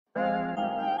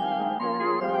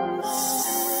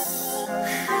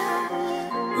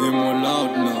They're more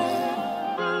loud now.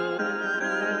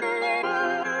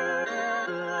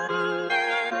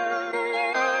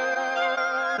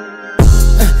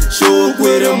 Shook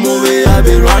with a movie, I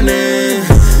be running,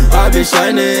 I be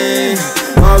shining,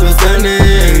 I be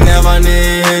standing. Never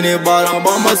need anybody, I'm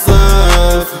by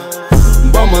myself,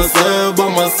 by myself, by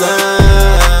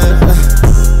myself.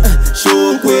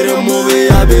 Shook with a movie,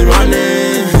 I be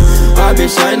running, I be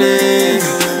shining,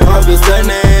 I be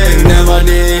standing. Never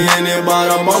need anybody,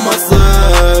 I'm by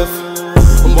myself,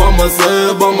 I'm by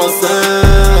myself, by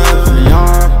myself.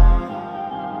 Yeah.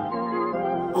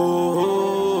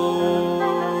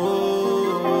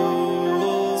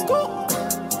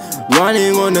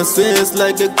 Running on the streets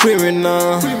like a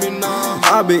criminal.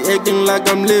 I be acting like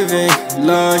I'm living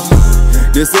large.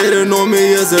 They say they know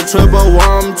me as a trapper,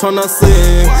 while I'm tryna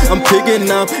sing. I'm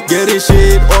picking up, getting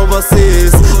shit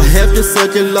overseas. I have to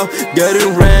circle up,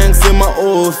 getting ranks in my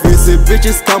office. The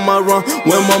bitches come around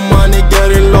when my money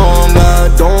getting long. I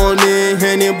don't need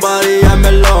anybody, I'm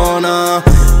alone.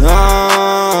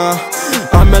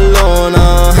 I'm alone.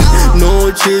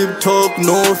 No cheap talk,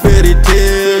 no fairy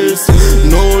tales,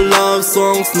 no love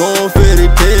songs, no fairy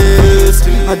tales.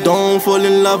 I don't fall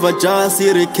in love, I just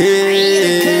eat a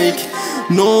cake.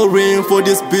 No ring for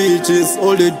these bitches,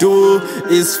 all they do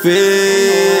is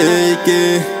fake.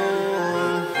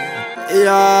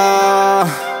 Yeah.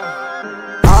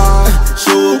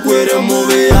 Shook with a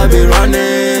movie, I be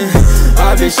running,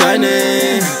 I be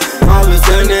shining, I be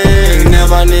standing.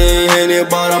 Never need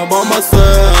anybody, I'm by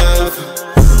myself,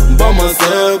 by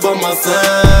myself, by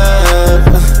myself.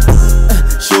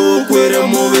 Shook with a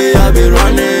movie, I be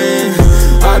running,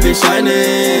 I be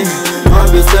shining, I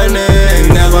be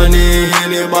standing. Never need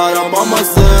anybody, I'm by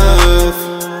myself,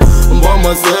 I'm by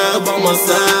myself, by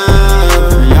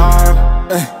myself. Yeah.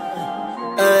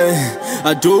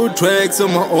 I do tracks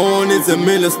on my own, it's a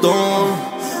milestone.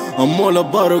 I'm all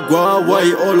about a guap, why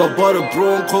you all about the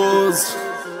Broncos?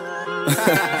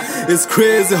 It's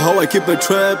crazy how I keep a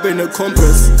trap in a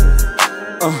compress.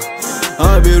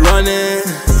 I be running,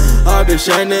 I be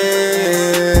shining.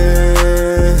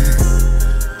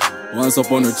 Once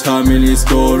upon a time in this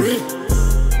story.